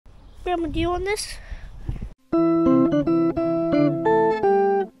Grandma, do you want this?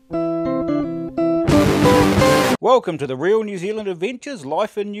 Welcome to the Real New Zealand Adventures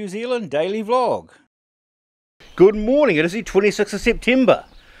Life in New Zealand daily vlog. Good morning, it is the 26th of September.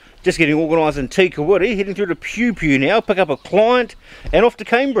 Just getting organised in Tikawiri, heading through to Pew Pew now, pick up a client and off to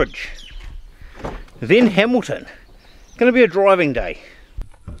Cambridge. Then Hamilton. Going to be a driving day.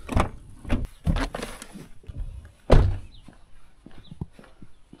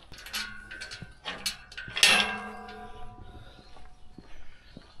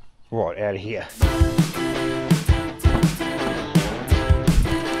 Right, out of here.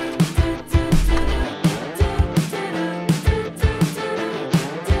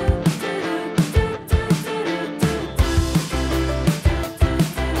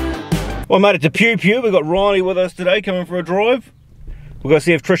 Well, I made it to Pew Pew. We've got Riley with us today, coming for a drive. We've got to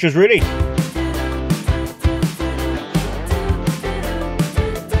see if Trish is ready.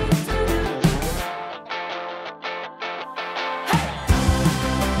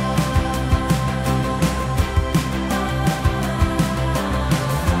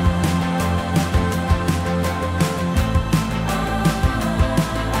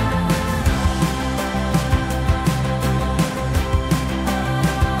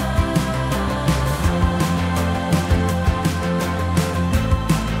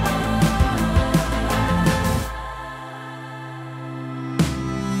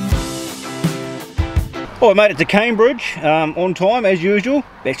 Well, I made it to Cambridge on time as usual,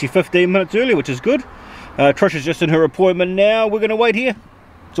 actually 15 minutes early, which is good. Trish is just in her appointment now. We're going to wait here,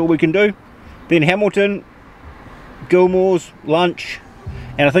 that's all we can do. Then Hamilton, Gilmore's, lunch,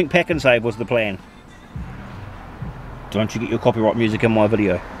 and I think Pack and Save was the plan. Don't you get your copyright music in my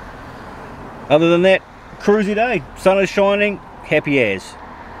video. Other than that, cruisy day, sun is shining, happy as.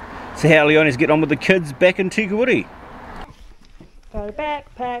 See how Leonie's getting on with the kids back in Tikawiri. Got a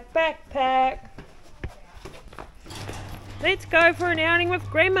backpack, backpack. Let's go for an outing with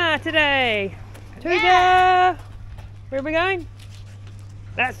Grandma today. Yeah. Where are we going?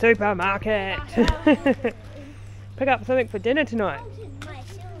 That supermarket. Pick up something for dinner tonight.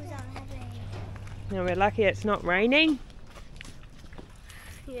 Now we're lucky it's not raining.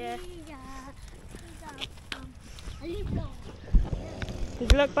 Yeah.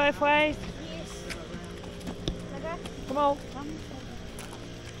 Did you look both ways? Yes. Come on.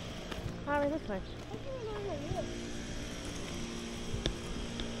 Hurry this way.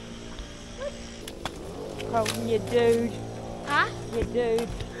 Oh, you dude. Huh? You dude.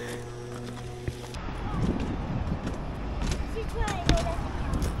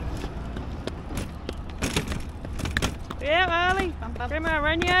 Yeah, Harley. Grandma,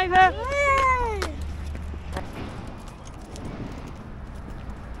 run you over.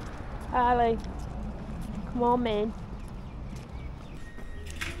 Harley. Come on, man.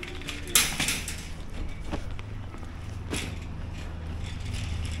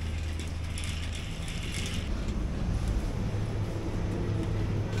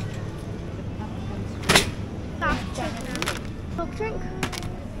 Drink.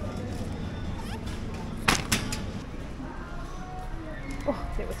 Oh,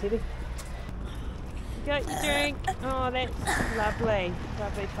 that was heavy. You got your drink. Oh, that's lovely.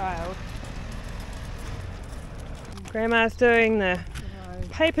 Lovely child. Grandma's doing the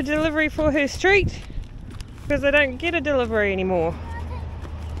paper delivery for her street because they don't get a delivery anymore.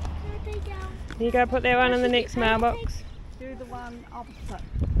 You go put that one in the next mailbox. Do the one opposite.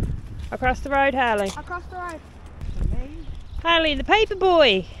 Across the road, Harley. Across the road. Harley, the paper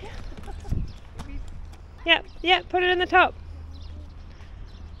boy. Yep, put it in the top.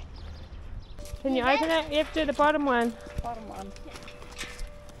 Can you open it? You have to do the bottom one. Bottom one.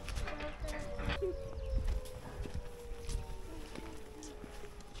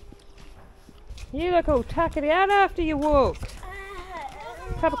 You look all tuckered out after you walk.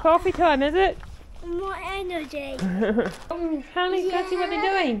 Cup of coffee time, is it? More energy. Harley, go see what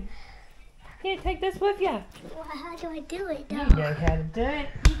they're doing. Here, take this with you. Well, how do I do it? You know how to do it.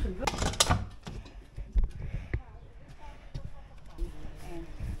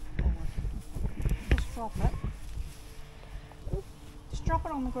 Just drop it. Just drop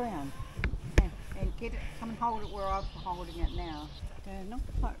it on the ground. And get it, come and hold it where I'm holding it now. They're not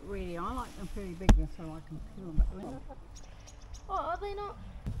quite ready. I like them pretty big so I can peel them. But Oh, are they not?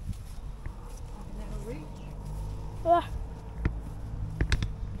 That'll reach. Ah.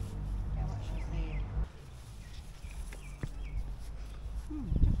 How much is there?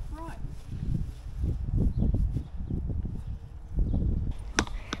 Just right.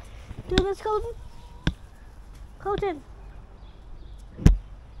 Do this, Colton. Colton.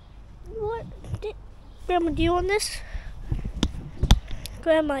 What? Grandma, do you want this?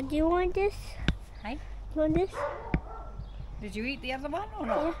 Grandma, do you want this? Hey? You want this? Did you eat the other one or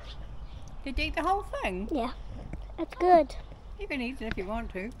not? Yeah. Did you eat the whole thing? Yeah. It's good. You can eat it if you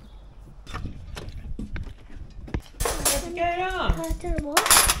want to. What's going on? Can I turn them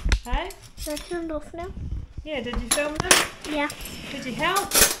off? Hey? Can I turn it off now? Yeah, did you film them? Yeah. Did you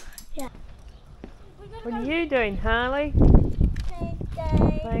help? Yeah. What are you doing, Harley? Play.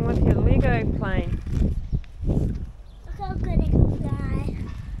 Playing with your Lego plane. Look how good it can fly.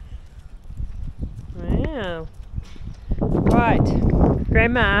 Wow. Right.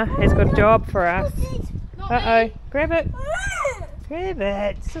 Grandma has got a job for us. Uh-oh. Grab it. Grab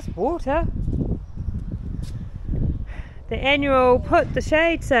it. It's just water. The annual put the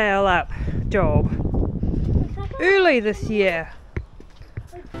shade sail up job. Early this year.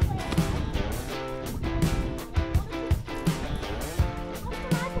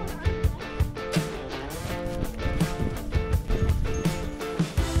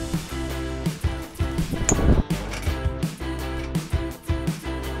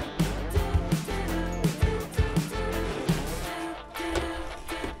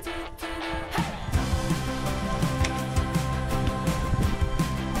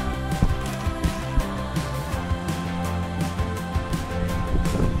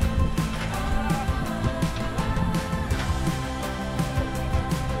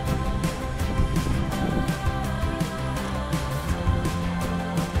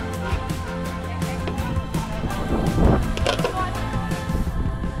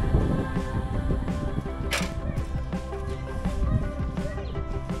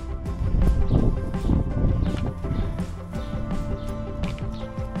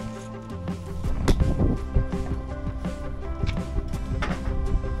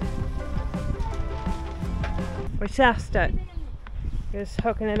 We sussed it. Just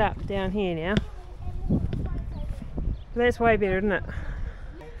hooking it up down here now. That's way better, isn't it?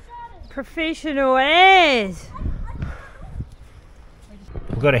 Professional as!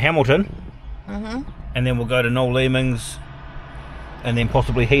 We'll go to Hamilton, Mm-hmm. and then we'll go to Noel Leeming's, and then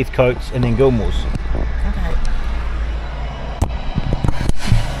possibly Heathcote's, and then Gilmore's. Okay.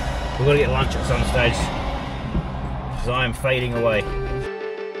 We've got to get lunch at some stage, because I am fading away.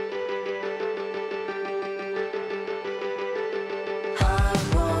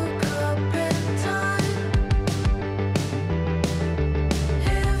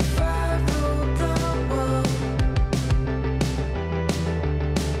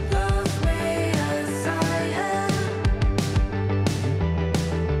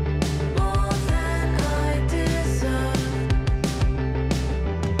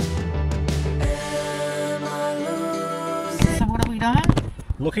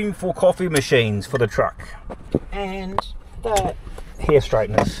 Looking for coffee machines for the truck. And the Hair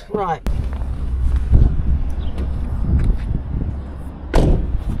straighteners. right.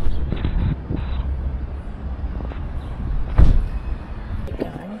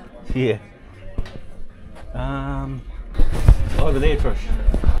 Yeah. Over there, Trish.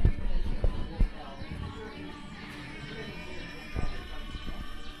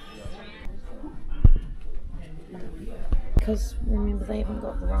 Because remember, they haven't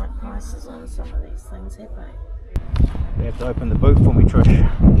got the right prices on some of these things, have they? You have to open the boot for me, Trish.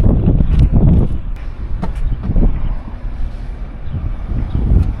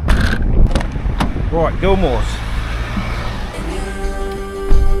 Right, Gilmore's.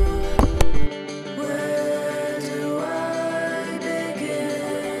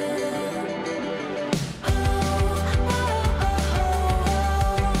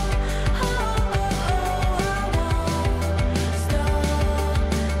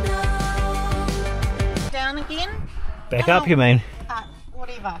 Down again? Back up, you mean?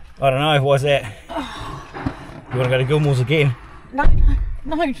 Whatever. I don't know, why's that? You want to go to Gilmore's again? No.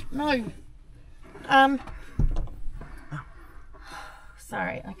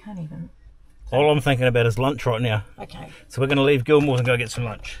 Sorry, I can't even. All I'm thinking about is lunch right now. Okay. So we're going to leave Gilmore's and go get some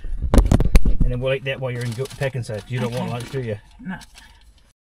lunch. And then we'll eat that while you're in packing safe. You don't want lunch, do you? No.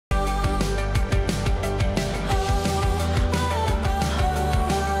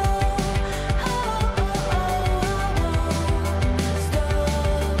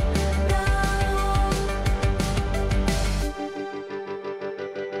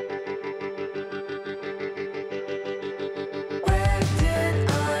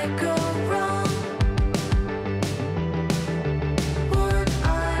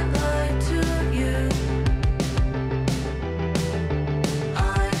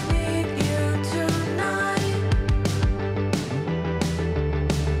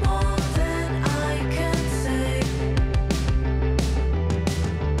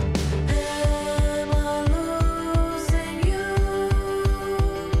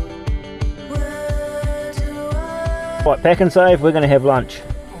 Right, pack and save, we're going to have lunch.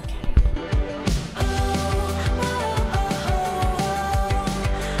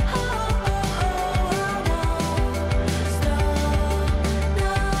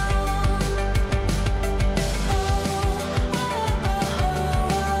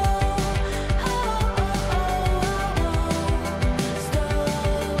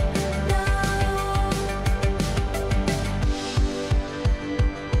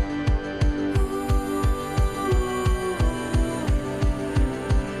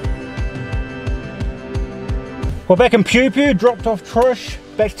 We're back in Pew Pew, dropped off Trish,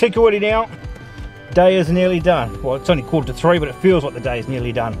 back to Tikawiti now. Day is nearly done. Well, it's only 2:45, but it feels like the day is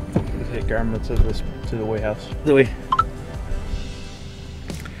nearly done. Let's get Grandma to the warehouse.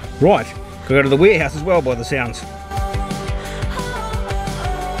 Right, gotta go to the warehouse as well by the sounds.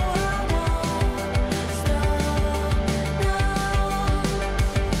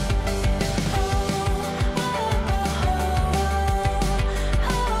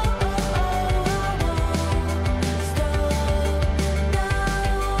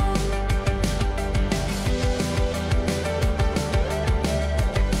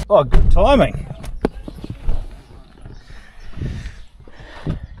 Oh, good timing.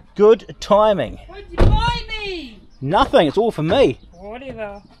 Good timing. What did you buy me? Nothing, it's all for me.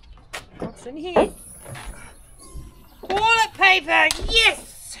 Whatever. What's in here? Toilet paper,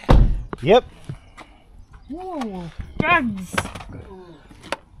 yes! Yep. Ooh, drugs.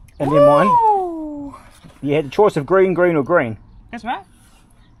 And then mine. Ooh. You had the choice of green, green or green. That's right.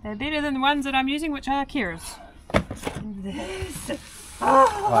 They're better than the ones that I'm using, which are Kira's.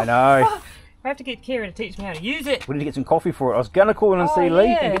 I know. I have to get Kira to teach me how to use it. We need to get some coffee for it. I was going to call in and see Lee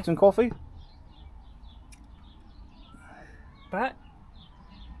yeah. and get some coffee. But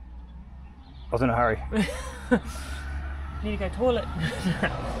I was in a hurry. need to go toilet.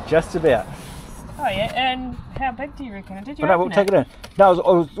 Just about. Oh yeah, and how big do you reckon? Did you But no, open we'll take it in. No, it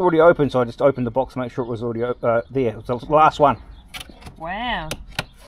was already open, so I just opened the box to make sure it was already there. It was the last one. Wow.